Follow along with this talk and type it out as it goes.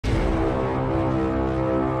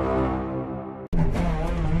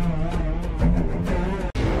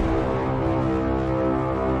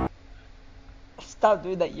Stop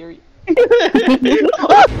doing that, Yuri.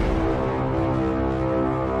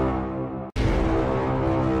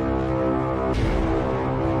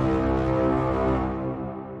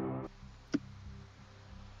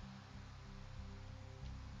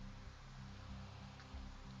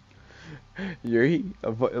 Yuri,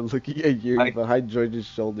 I'm looking at Yuri behind George's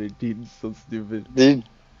shoulder, dude. It's so stupid. Dude,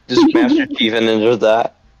 just smash your teeth and then just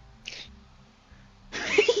that.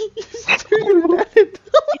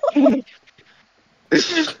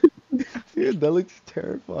 Dude, that looks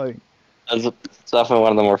terrifying. That's definitely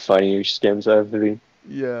one of the more funny games I've seen.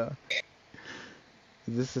 Yeah.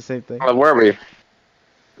 Is this the same thing? Where are we?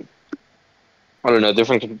 I don't know,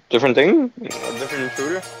 different thing? Different intruder?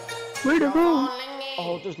 Where to go?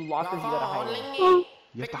 Oh, there's lockers you gotta hide in.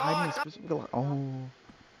 You have to hide in a specific locker. Oh.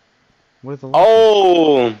 What is the locker?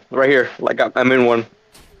 Oh, right here. Like I'm in one.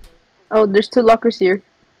 Oh, there's 2 lockers here.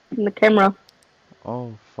 In the camera.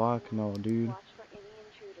 Oh, fuck no, dude.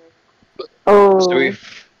 Oh.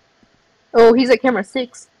 Oh, he's at camera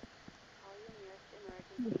 6.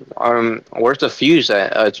 Where's the fuse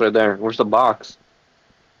at? It's right there. Where's the box?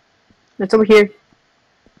 It's over here.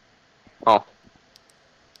 Oh.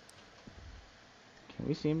 Can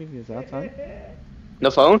we see him if he's outside?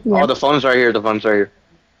 The phone? Yeah. Oh, the phone's right here. The phone's right here.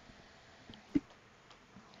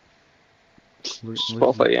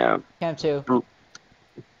 Oh, yeah. Cam 2.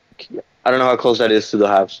 I don't know how close that is to the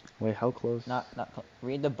house. Wait, how close? Not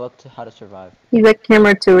read the book to How to Survive. He's at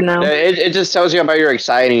camera 2 now. It just tells you about your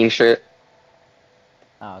exciting shit.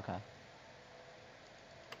 Oh, okay.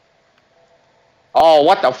 Oh,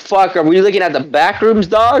 what the fuck? Are we looking at the back rooms,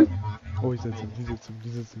 dog? Oh, he's inside. He's inside.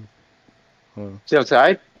 He's inside. Hold on. See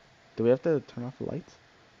outside? Do we have to turn off the lights?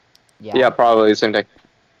 Yeah, probably the same thing.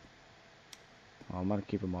 Oh, I'm gonna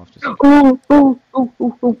keep him off just. Oh.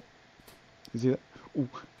 Is he that? Ooh.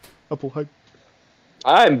 Apple, hide.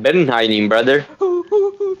 I've been hiding, brother.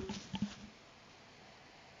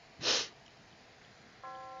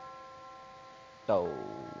 So.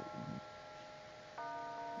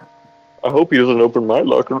 I hope he doesn't open my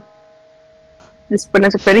locker. This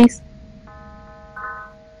Vanessa Freddy's.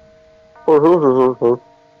 Oh,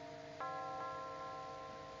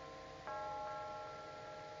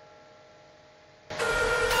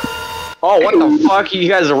 what the fuck? You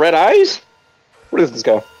guys are red eyes? What is this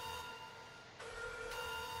guy?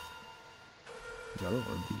 I don't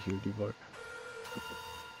want to be here anymore.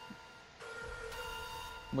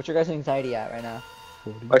 What's your guys' anxiety at right now?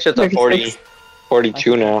 40. My shit's at 40.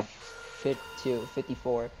 42 now. 52,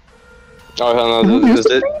 54. Oh, hell no, this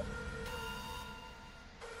is it.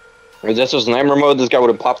 If this was Nightmare mode, this guy would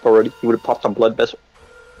have popped already. He would have popped a blood vessel.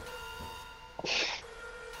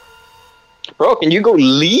 Bro, can you go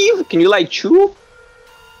leave? Can you, like, chew?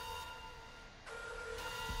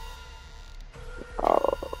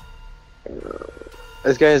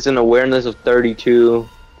 This guy has an awareness of 32.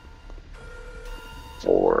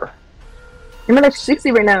 4. I'm at like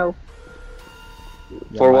 60 right now.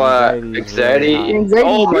 Yeah, For what? anxiety? Anxiety.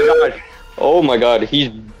 Oh my god. Oh my god. He's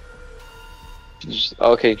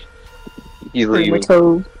okay. He's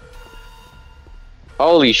leaving.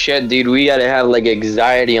 Holy shit, dude. We gotta have like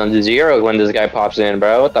anxiety on 0 when this guy pops in,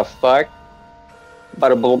 bro. What the fuck? About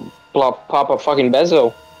to pop a fucking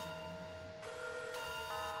bezel.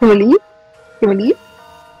 Can we leave? Can we leave?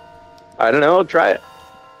 I don't know. Try it.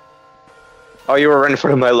 Oh, you were running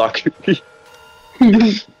for my locker.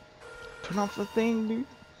 Turn off the thing, dude.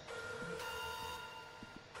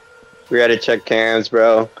 We gotta check cams,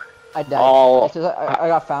 bro. I died. Oh. I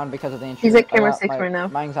got found because of the intruder. He's at camera 6 right now.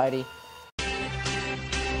 My anxiety.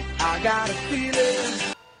 I got a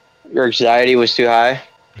feeling. Your anxiety was too high.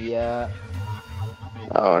 Yeah.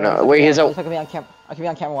 Oh no! Wait, he's I out. can be on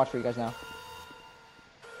camera watch for you guys now.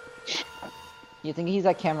 You think he's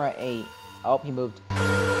at camera 8? Oh, he moved.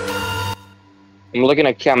 I'm looking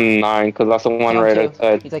at cam 9 because that's the one Cam right 2.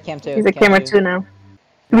 outside. He's at cam 2. He's at camera 2 now.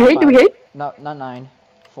 Do we hate? Do we 5. hate? No, not 9.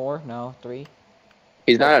 4? No, 3.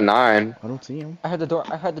 He's not at 9. I don't see him. I heard the door.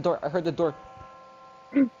 I heard the door. I heard the door.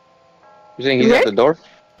 You think he's at the door?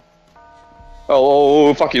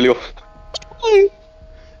 Oh, fuck you, Leo.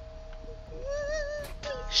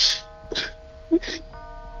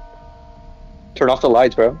 Turn off the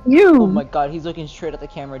lights, bro. You. Oh my god, he's looking straight at the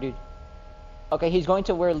camera, dude. Okay, he's going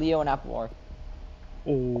to where Leo and Apple are.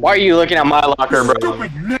 Oh. Why are you looking at my locker, bro?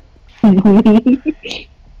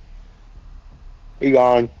 He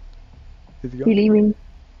gone. Is he He gone? leaving.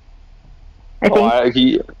 I think. Oh,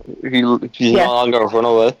 he's Yeah. no longer in front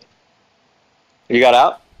of us. You got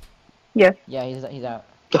out? Yeah. Yeah, he's out.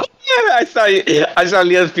 Yeah, I saw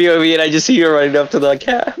Leo's POV and I just see you running up to the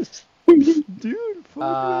cast. Dude, fuck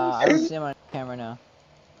I don't see him on camera now.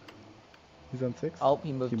 He's on 6. Oh,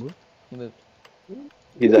 he moved. He moved. He moved.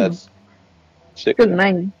 He's at 6. Good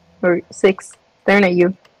 9 or 6. Staring at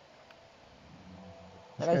you.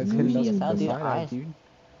 That This guy's guy's hitting us goofy as with hell, the dude. side eye, Eyes. dude.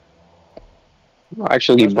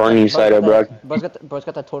 Actually, burning side up, bro. Bro's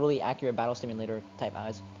got the totally accurate battle simulator type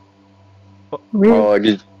eyes. Really? Oh,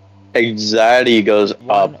 just anxiety goes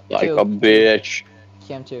One, up like two, a bitch.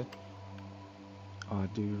 Cam 2. Oh,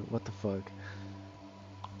 dude, what the fuck?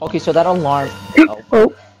 Okay, so that alarm.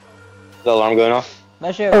 Oh, The alarm going off.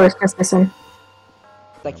 Measure. oh, it's just this one.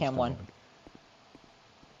 He's at Cam 1.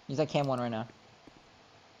 He's at Cam 1 right now.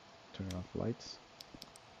 Turn off lights.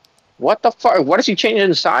 What the fuck? What is he changing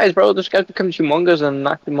in size, bro? This guy's becoming humongous and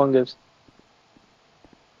not humongous.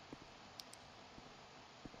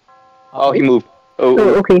 Oh, he moved. Oh,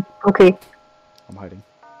 Oh, okay, okay. I'm hiding.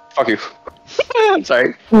 fuck you. I'm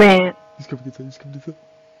sorry. Man. He's coming inside. He's coming inside.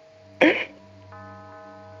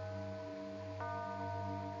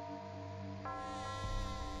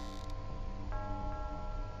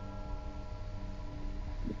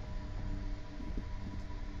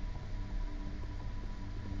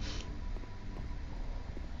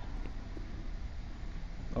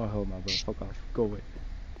 Oh hell no, bro. Fuck off. Go away.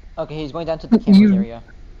 Okay, he's going down to the cameras area.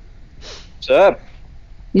 What's up?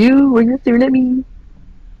 You were you staring at me?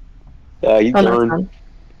 Yeah, you Oh, no, it's darn. fine.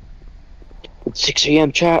 It's 6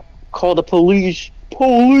 a.m. chat. Call the police.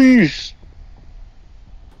 Police.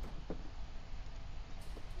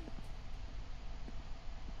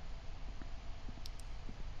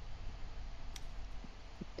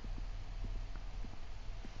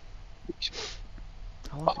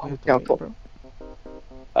 How long do we have to Yeah, wait, fuck. bro?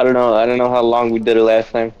 I don't know. I don't know how long we did it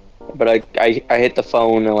last time, but I hit the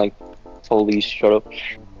phone and like police shut up.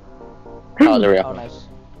 Oh, there we Oh, go. nice.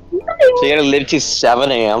 So you gotta live till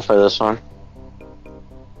 7 a.m. for this one.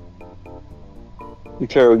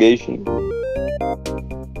 Interrogation. 6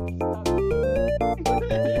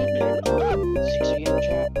 a.m.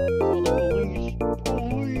 chat. Call the police.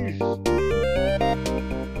 Police.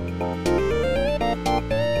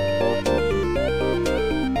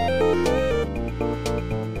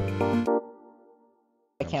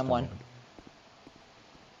 At Cam 1.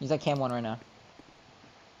 He's at Cam 1 right now.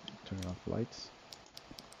 Turn off lights.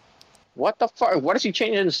 What the fuck? What is he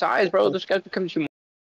changing in size, bro? This guy's becoming humongous.